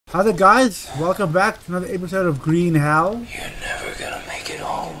Hi guys, welcome back to another episode of Green Hell. You're never gonna make it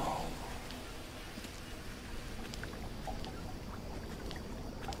home.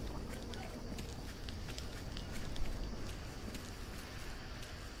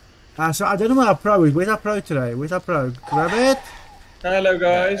 So I don't know where our pro is. Where's our pro today? Where's our pro? Grab it. Hello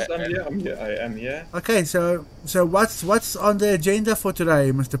guys, I'm here, I am here. Okay, so what's on the agenda for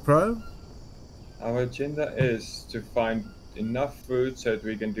today, Mr. Pro? Our agenda is to find enough food so that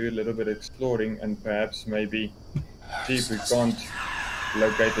we can do a little bit of exploring and perhaps maybe see if we can't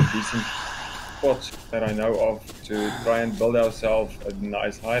locate a decent spot that I know of to try and build ourselves a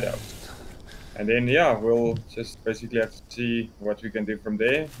nice hideout. And then yeah, we'll just basically have to see what we can do from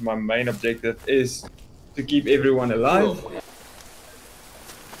there. My main objective is to keep everyone alive.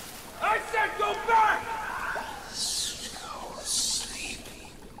 I said go back! Go sleep.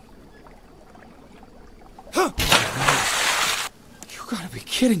 You gotta be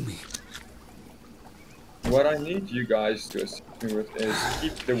kidding me. What I need you guys to assist me with is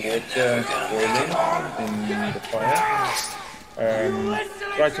keep the water boiling in the fire.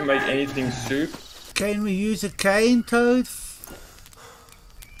 Try to make anything soup. Can we use a cane toad?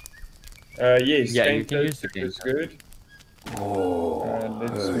 Yes, yeah, cane you can toad use the soup cane is toad. good.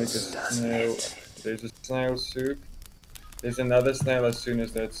 Let's make a snail. There's a snail soup. There's another snail. As soon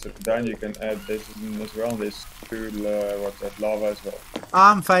as that's done, you can add this in as well. There's two, what's that, lava as well.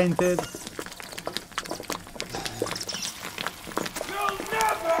 I'm fainted. You'll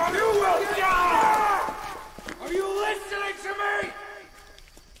never! You will die! Are you listening to me?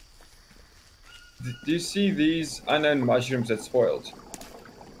 Do you see these unknown mushrooms that spoiled?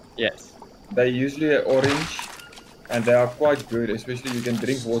 Yes. They usually are orange, and they are quite good, especially you can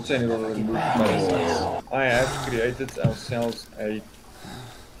drink water and it will remove parasites. I have created ourselves a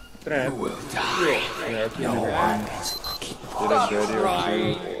trap. You will die. No one is looking for a birdie or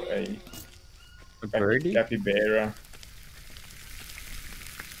two, or A birdie? capybara.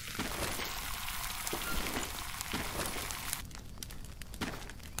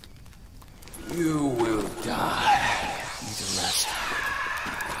 You will die. Need to rest.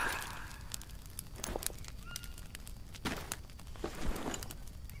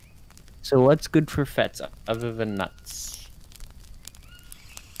 So what's good for fats other than nuts?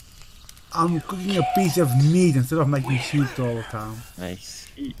 I'm cooking a piece of meat instead of making soup all the time. I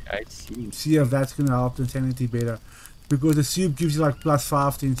see, I see. See if that's gonna help the insanity better. Because the soup gives you like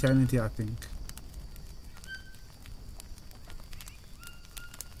 +5 to insanity, I think.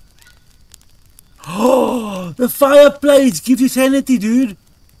 Oh, the fireplace gives you sanity, dude.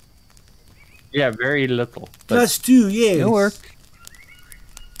 Yeah, very little. But +2, yes. it'll work.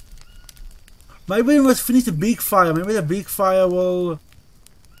 Maybe we must finish the big fire. Maybe the big fire will.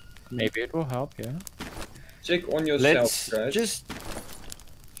 Maybe it will help, yeah. Check on yourself, Let's guys. just...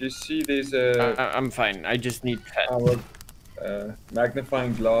 You see there's a I'm fine. I just need fat. our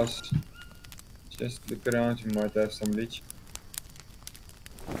magnifying glass. Just look around, you might have some leech.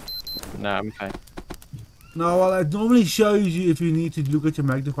 Nah, I'm fine. No, well, it normally shows you if you need to look at your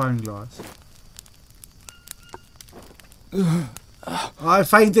magnifying glass. I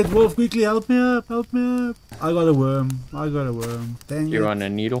fainted, Wolf. Quickly, help me up, help me up. I got a worm. I got a worm. Dang You're it. on a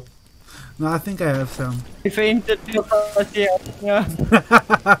needle. No, I think I have some. I fainted. Yeah.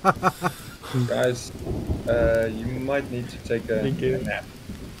 Guys, you might need to take a nap.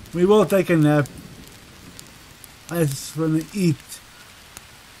 We will take a nap. I just want to eat.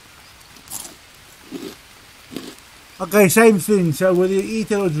 Okay, same thing. So whether you eat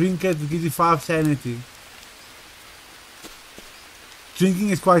it or drink it, it gives you 5 sanity. Drinking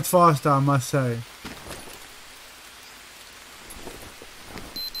is quite fast, I must say.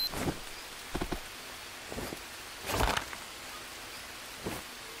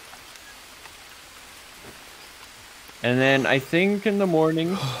 And then I think in the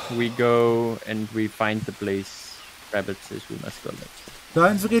morning we go and we find the place Rabbit says we must go next.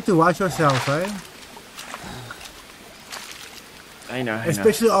 Don't forget to wash yourself, eh? I know.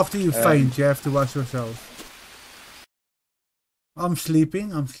 Especially after you faint, you have to wash yourself. I'm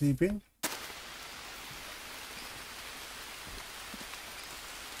sleeping, I'm sleeping.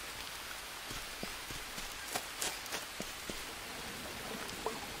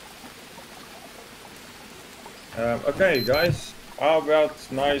 Okay, guys, how about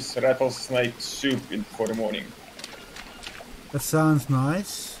nice rattlesnake soup for the morning? That sounds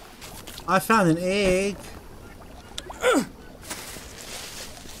nice. I found an egg.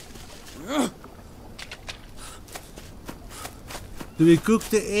 Do we cook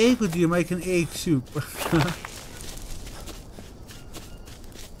the egg or do you make an egg soup?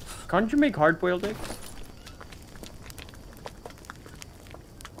 Can't you make hard-boiled eggs?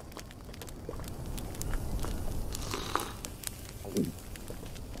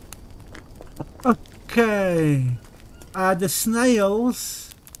 Okay. The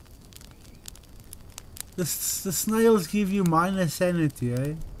snails. The snails give you minus sanity,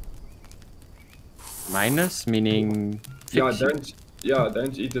 eh? Minus meaning. Yeah, fix you.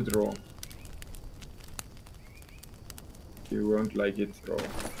 don't eat it raw. You won't like it raw.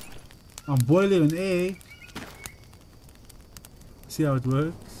 I'm boiling an egg. See how it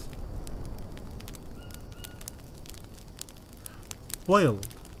works. Boil.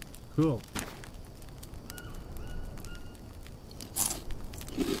 Cool.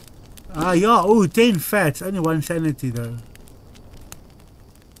 Yeah. Oh, 10 fats. Only 1 sanity though.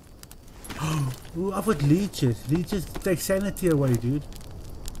 Ooh, I've got leeches. Leeches take sanity away, dude.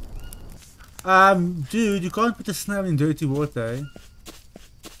 Dude, you can't put a snail in dirty water, eh?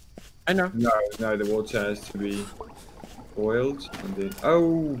 I know. No, the water has to be boiled and then.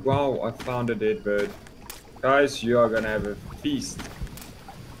 Oh wow! I found a dead bird. Guys, you are gonna have a feast.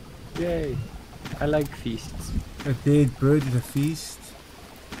 Yay. I like feasts. A dead bird is a feast.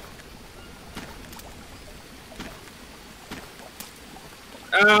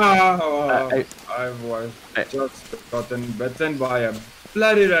 Oh, I was just gotten bitten by a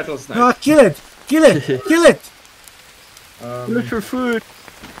bloody rattlesnake. No, kill it! Kill it! Kill it! Look for food.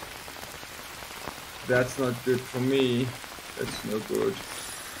 That's not good for me. That's no good.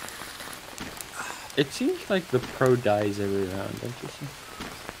 It seems like the pro dies every round, don't you see?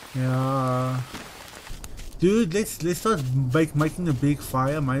 Yeah. Dude, let's start making a big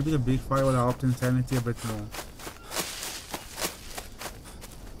fire. Maybe the big fire will help insanity a bit more.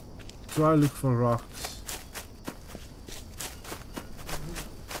 Try look for rocks.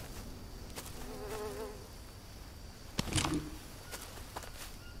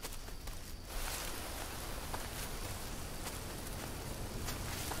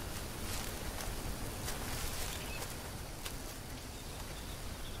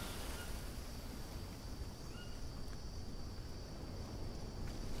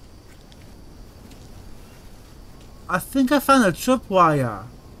 I think I found a tripwire.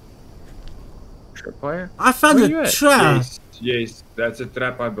 Tripwire? I found Where you a at? trap. Yes, that's a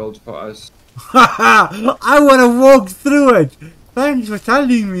trap I built for us. I want to walk through it. Thanks for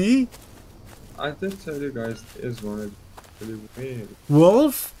telling me. I did tell you guys there's one really weird.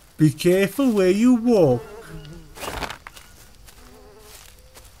 Wolf, be careful where you walk.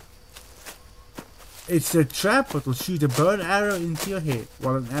 It's a trap that will shoot a bow and arrow into your head.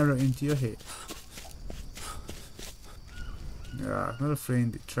 Well, an arrow into your head. Yeah, not a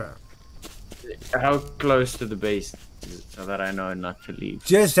friendly trap. How close to the base is it so that I know not to leave?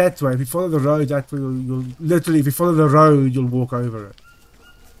 Just that way. If you follow the road, that way you'll literally, if you follow the road, you'll walk over it.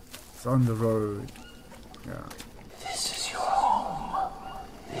 It's on the road. Yeah. This is your home.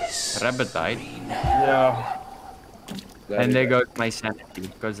 Rabbit died. Yeah. And there goes my sanity,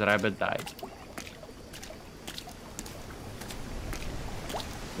 because Rabbit died.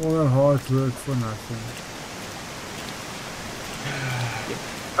 All that hard work for nothing.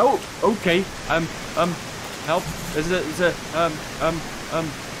 Oh, okay. Help.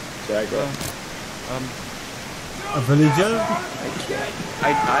 Jaguar. A villager?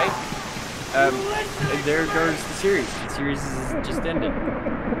 I died. And there goes the series. The series is just ended.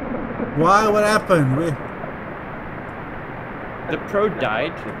 Why? What happened? The pro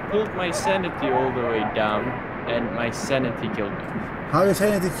died, pulled my sanity all the way down, and my sanity killed me. How did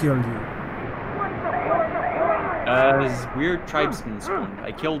sanity kill you? As weird tribesmen spawned.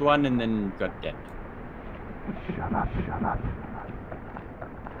 I killed one and then got dead. Shut up, shut up.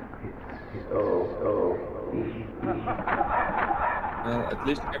 Well, at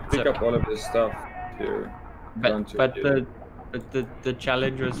least I pick up all of this stuff here. But the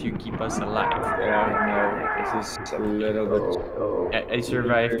challenge was you keep us alive. Yeah, no, this is a little bit. I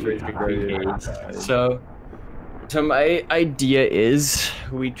survived for 3 days. So my idea is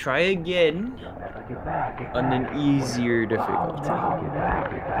we try again on an easier difficulty.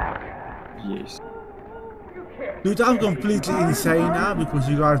 Yes. Dude, I'm completely insane now because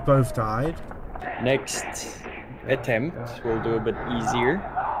you guys both died. Next attempt we'll do a bit easier.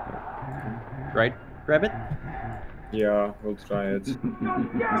 Right, Rabbit? Yeah, we'll try it.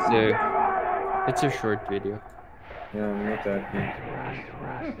 It's a short video. Yeah, I'm not that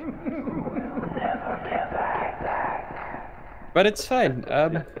But it's fine.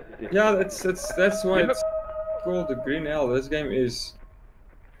 Yeah, that's why it's called the Green Hell. This game is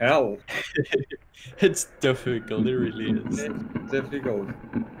hell. It's difficult, it really is. It's difficult.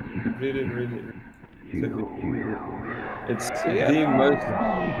 Really difficult. It's the most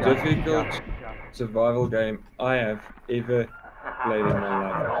difficult survival game I have ever played in my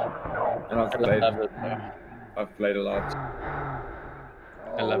life. And I've played a lot.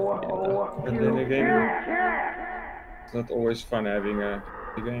 I love the game though. But then again, it's not always fun having a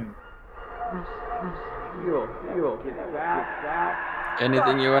game.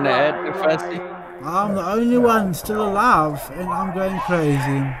 Anything you want to add, Nafasi? I'm the only one still alive, and I'm going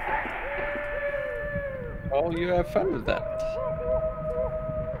crazy. Oh, you have fun with that.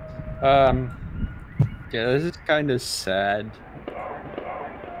 Yeah, this is kind of sad.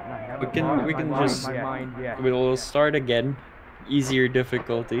 We can just we'll start again. Easier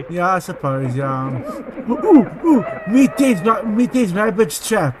difficulty. Yeah, I suppose, yeah. Meet this rabbit's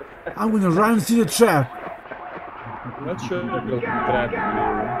trap. I'm gonna run through the trap. I'm not sure if it'll trap you.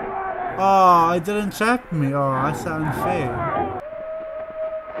 Oh, it didn't trap me. Oh, that's unfair.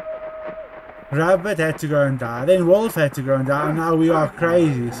 Rabbit had to go and die. Then Wolf had to go and die. And now we are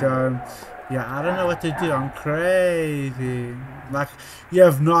crazy. So, yeah, I don't know what to do. I'm crazy. Like, you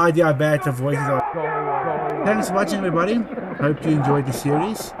have no idea how bad the voices are. Thanks for watching, everybody. Hope you enjoyed the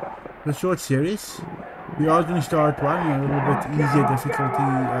series. The short series. We are going to start one in a little bit easier difficulty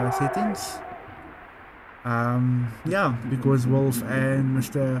settings. Yeah, because Wolf and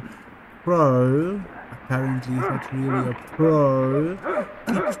Mr. Pro, apparently he's not really a pro,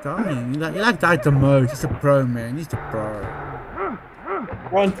 keeps dying. He like died the most. He's a pro, man. He's the pro.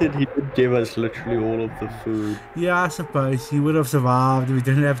 Granted, he did give us literally all of the food. Yeah, I suppose he would have survived if we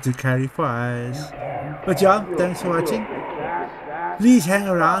didn't have to carry fires. But yeah, thanks for watching. Please hang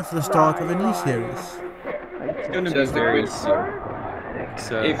around for the start of a new series. It's gonna be very soon.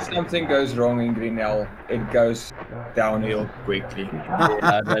 So If something goes wrong in Grinnell, it goes downhill quickly.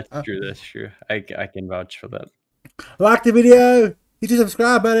 yeah, that's true. That's true. I can vouch for that. Like the video, hit the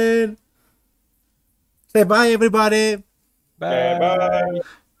subscribe button. Say bye, everybody. Bye. Bye.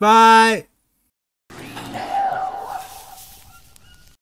 Bye.